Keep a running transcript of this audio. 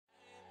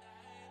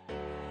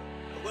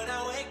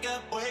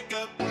wake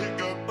up,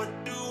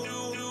 but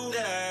do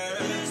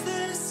that. Is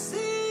this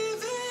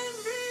even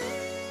real?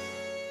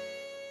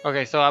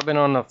 Okay, so I've been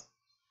on the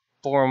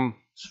forums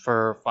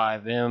for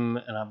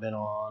FiveM, and I've been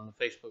on the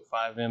Facebook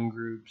FiveM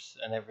groups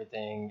and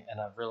everything,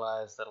 and I've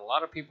realized that a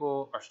lot of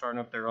people are starting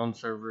up their own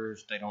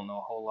servers. They don't know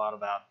a whole lot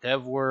about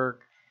dev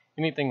work,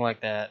 anything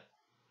like that,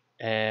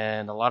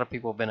 and a lot of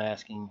people have been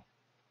asking,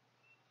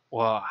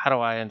 well, how do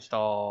I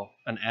install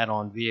an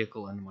add-on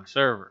vehicle into my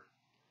server?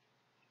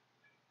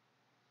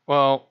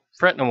 Well,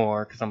 fret no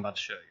more, because I'm about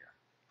to show you.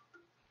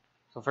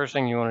 So first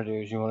thing you want to do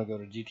is you want to go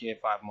to GTA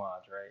 5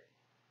 mods, right?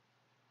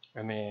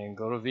 And then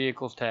go to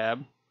Vehicles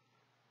tab,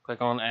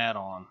 click on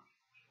Add-on,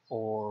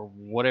 or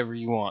whatever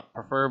you want.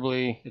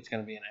 Preferably, it's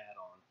going to be an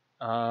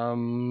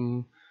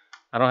add-on.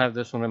 I don't have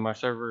this one in my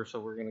server, so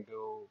we're going to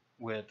go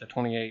with the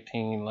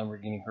 2018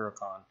 Lamborghini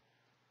Huracan.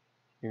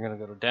 You're going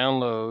to go to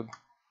Download,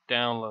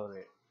 download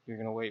it. You're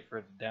going to wait for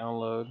it to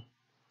download.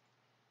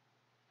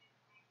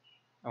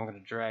 I'm going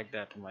to drag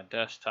that to my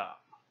desktop.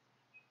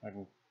 I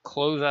can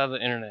close out of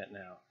the internet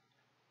now.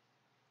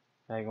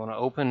 Now you're going to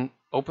open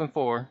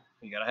 4.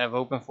 You got to have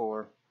open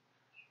 4.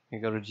 You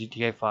go to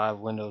GTA 5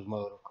 Windows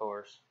mode, of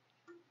course.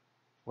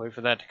 Wait for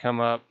that to come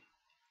up.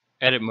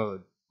 Edit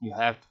mode. You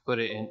have to put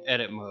it in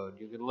edit mode.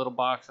 You get a little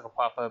box that'll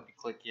pop up. You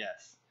click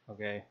yes.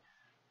 Okay.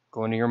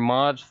 Go into your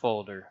mods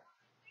folder.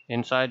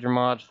 Inside your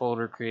mods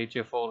folder, create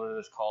you a folder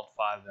that's called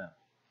FiveM.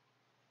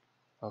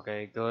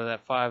 Okay. Go to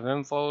that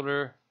FiveM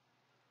folder.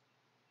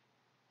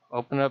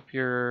 Open up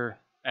your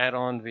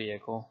add-on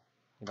vehicle.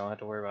 You don't have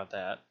to worry about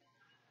that.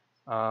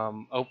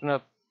 Open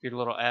up your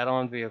little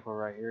add-on vehicle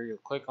right here. You'll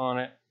click on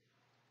it.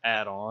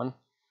 Add-on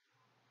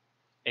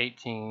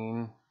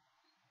 18,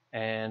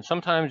 and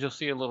sometimes you'll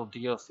see a little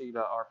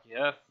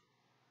dlc.rpf.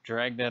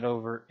 Drag that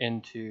over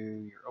into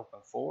your open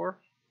 4,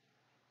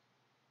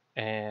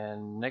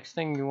 and next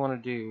thing you want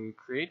to do,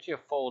 create you a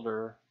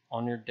folder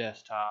on your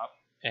desktop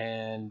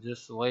and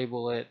just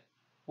label it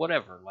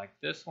whatever. Like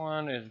this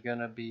one is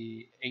gonna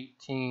be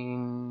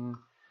 18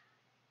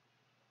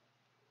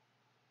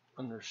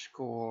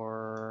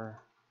 underscore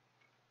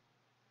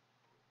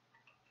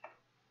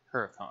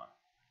Huracan.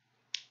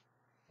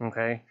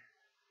 Okay,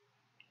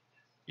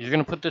 you're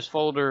going to put this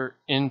folder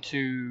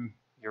into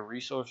your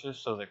resources,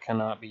 so there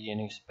cannot be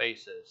any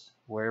spaces.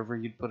 Wherever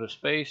you'd put a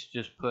space,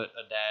 just put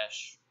a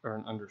dash or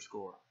an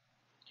underscore.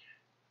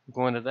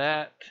 Go into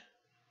that,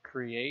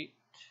 create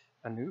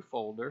a new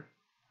folder,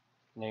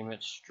 name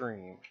it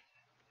stream.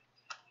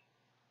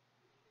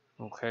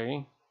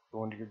 Okay,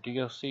 go into your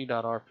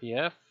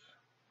dlc.rpf,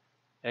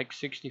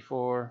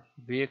 x64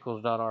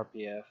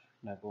 vehicles.rpf.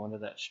 Now go into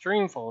that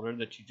stream folder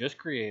that you just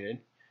created.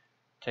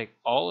 Take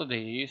all of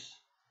these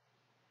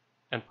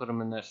and put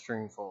them in that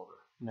stream folder.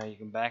 Now you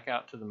can back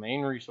out to the main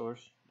resource,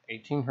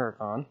 18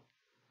 Huracan.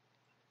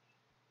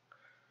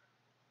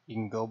 You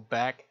can go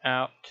back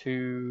out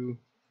to,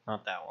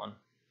 not that one,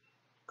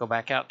 go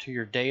back out to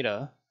your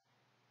data,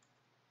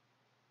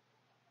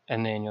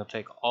 and then you'll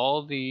take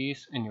all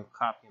these and you'll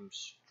copy them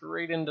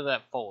straight into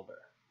that folder.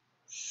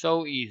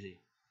 So easy.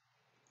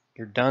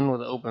 You're done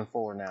with open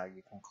 4 now.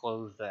 You can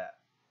close that.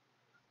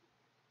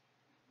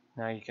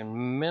 Now you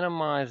can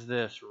minimize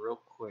this real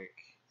quick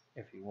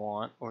if you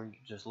want, or you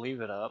can just leave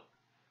it up.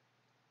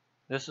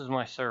 This is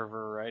my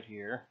server right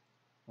here.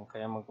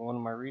 Okay, I'm going to go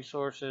into my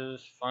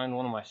resources, find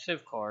one of my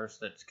civ cars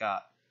that's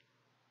got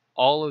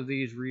all of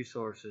these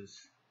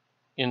resources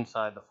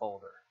inside the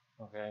folder.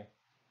 Okay,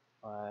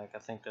 like I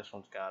think this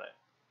one's got it.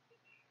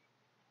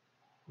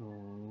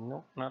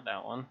 Nope, not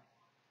that one.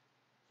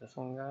 This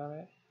one got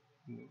it?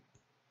 Nope.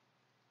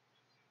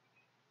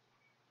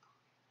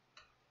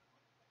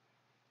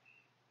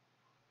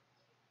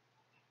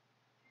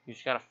 You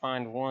just gotta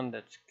find one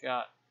that's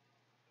got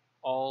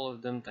all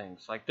of them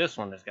things. Like this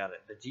one has got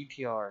it. The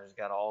GTR has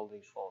got all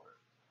these folders.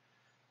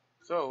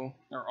 So,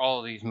 or all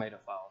of these meta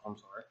files, I'm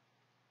sorry.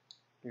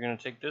 You're gonna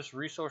take this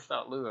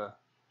resource.lua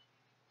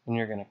and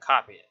you're gonna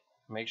copy it.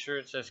 Make sure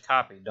it says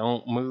copy.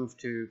 Don't move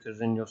to, because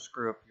then you'll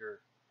screw up your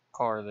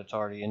car that's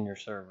already in your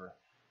server.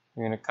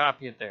 You're gonna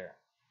copy it there.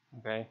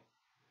 Okay?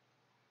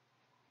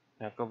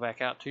 Now go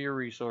back out to your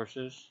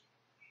resources,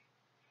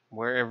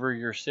 wherever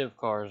your civ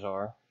cars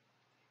are.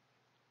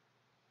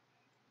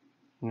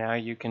 Now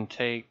you can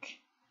take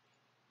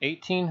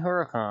 18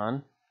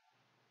 Huracan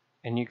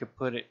and you could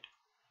put it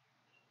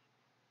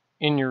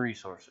in your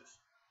resources.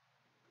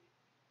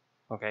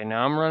 Okay,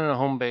 now I'm running a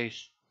home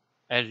base.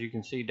 As you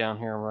can see down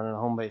here, I'm running a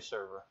home base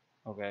server.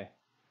 Okay.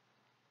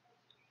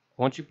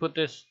 Once you put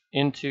this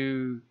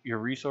into your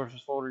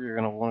resources folder, you're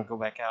going to want to go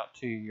back out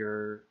to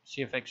your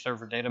CFX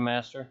server data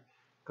master,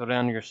 go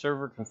down to your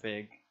server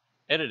config,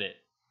 edit it,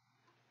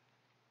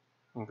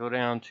 and go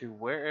down to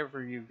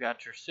wherever you've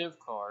got your civ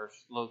cars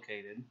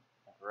located.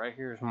 Right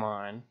here is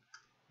mine.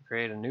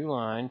 Create a new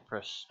line,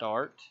 press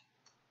start,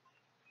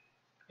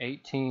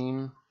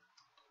 18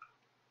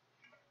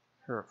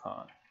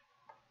 Huracan.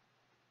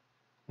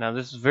 Now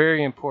this is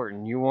very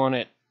important. You want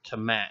it to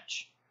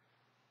match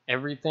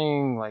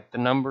everything, like the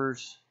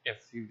numbers. If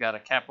you've got a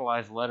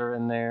capitalized letter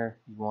in there,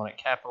 you want it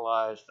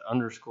capitalized, the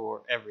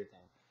underscore, everything.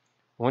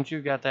 Once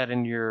you've got that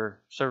in your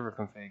server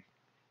config,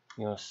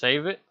 you're going to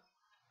save it.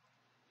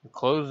 You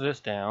close this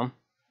down.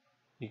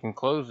 You can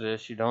close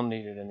this. You don't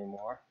need it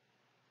anymore.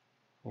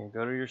 You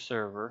go to your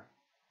server,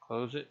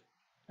 close it,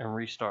 and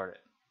restart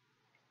it.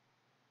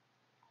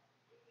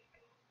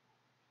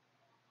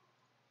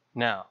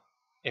 Now,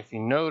 if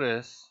you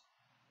notice,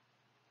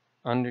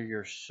 under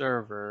your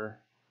server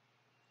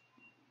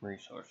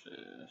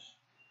resources,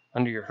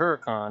 under your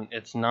Huracan,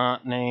 it's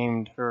not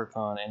named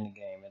Huracan in the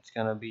game. It's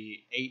going to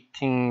be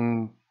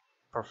 18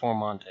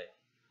 Performante.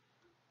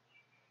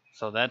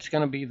 So that's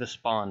going to be the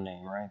spawn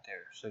name right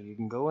there. So you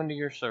can go into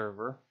your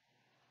server.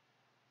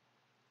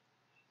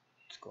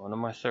 Let's go into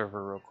my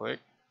server real quick.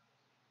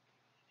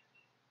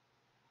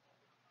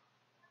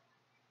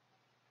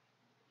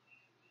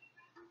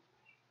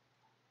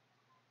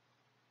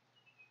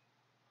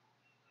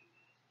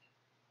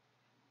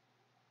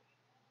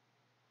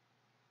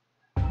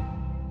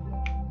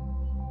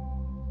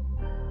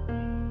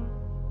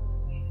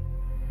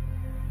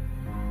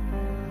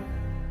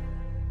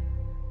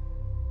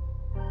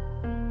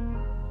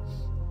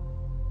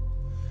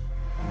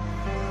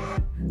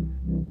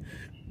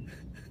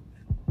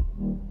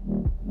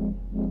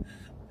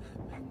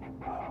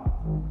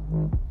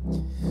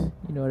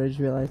 You know what I just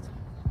realized?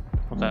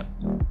 What's that?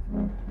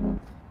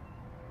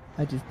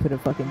 I just put a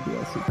fucking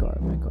DLC car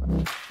in my car.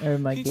 Or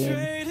in my game.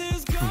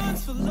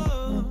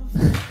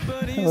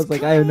 I was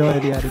like, I have no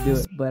idea how to do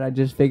it, but I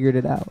just figured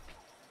it out.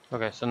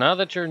 Okay, so now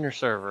that you're in your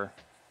server,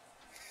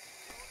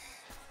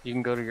 you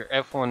can go to your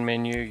F1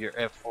 menu, your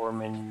F4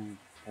 menu,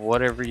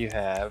 whatever you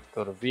have.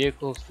 Go to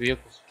Vehicles,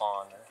 Vehicle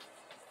Spawner,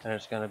 and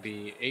it's going to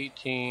be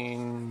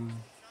 18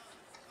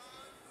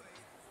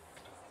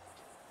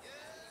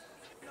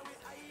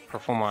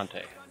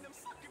 Performante.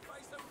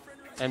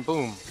 And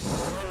boom,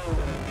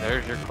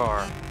 there's your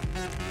car.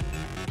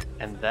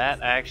 And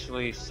that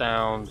actually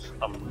sounds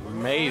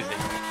amazing.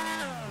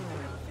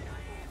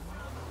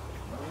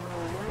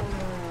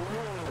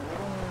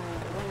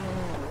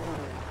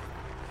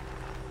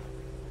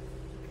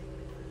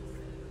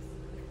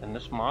 And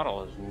this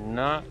model is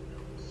not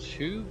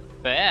too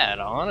bad,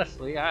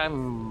 honestly.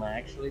 I'm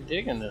actually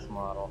digging this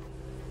model.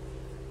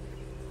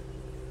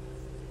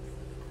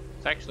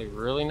 It's actually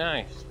really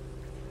nice.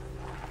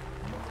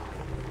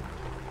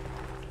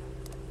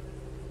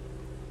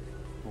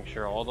 Make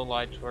sure all the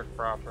lights work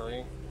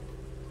properly.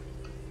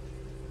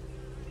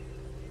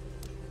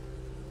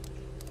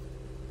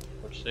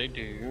 Which they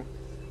do.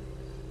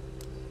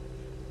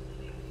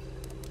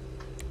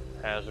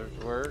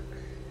 Hazards work.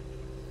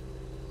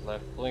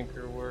 Left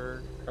blinker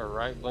works, or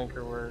right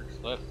blinker works,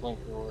 left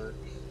blinker works.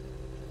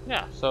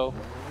 Yeah, so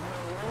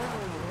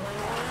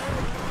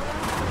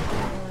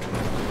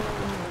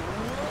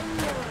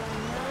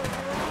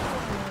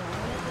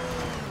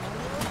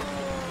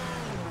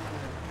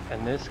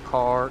and this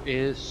car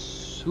is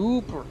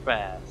super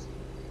fast.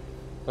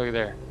 Look at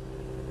there.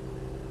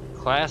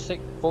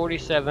 Classic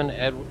 46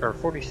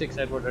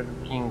 Edward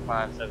King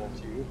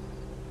 572.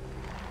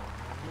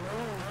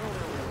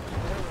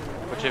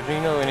 Which, if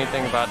you know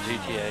anything about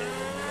GTA, you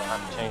know how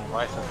to change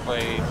license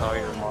plates, all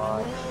your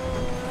mods,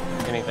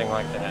 anything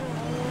like that.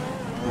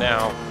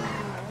 Now,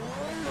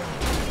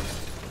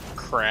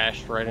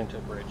 crashed right into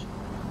a bridge.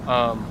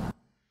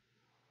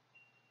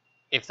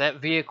 If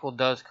that vehicle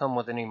does come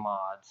with any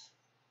mods,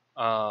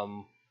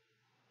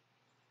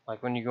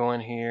 like when you go in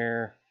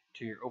here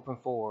to your Open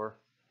 4,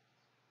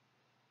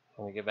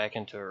 let me get back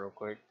into it real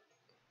quick.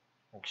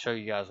 I can show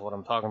you guys what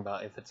I'm talking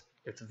about.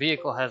 If the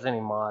vehicle has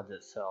any mods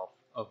itself,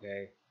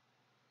 okay.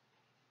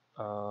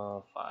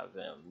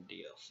 FiveM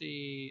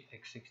DLC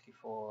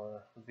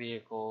X64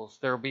 vehicles.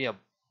 There will be a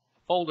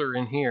folder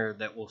in here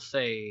that will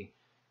say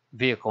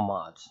vehicle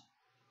mods.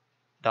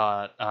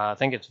 I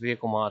think it's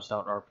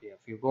vehiclemods.rpf.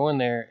 You'll go in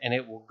there and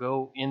it will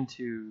go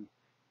into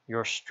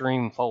your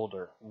stream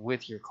folder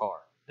with your car.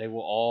 They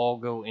will all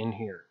go in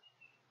here.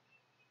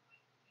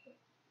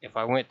 If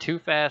I went too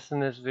fast in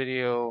this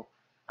video,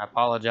 I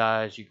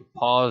apologize. You can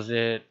pause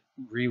it,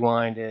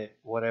 rewind it,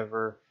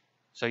 whatever,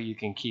 so you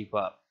can keep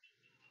up.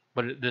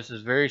 But this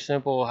is very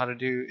simple how to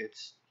do.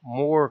 It's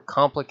more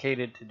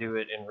complicated to do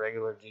it in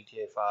regular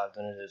GTA 5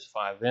 than it is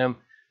FiveM.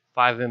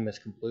 FiveM is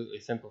completely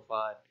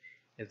simplified.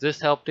 If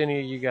this helped any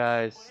of you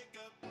guys,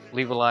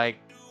 leave a like,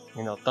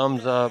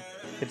 thumbs up,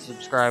 hit the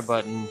subscribe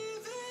button,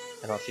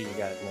 and I'll see you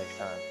guys next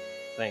time.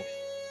 Thanks.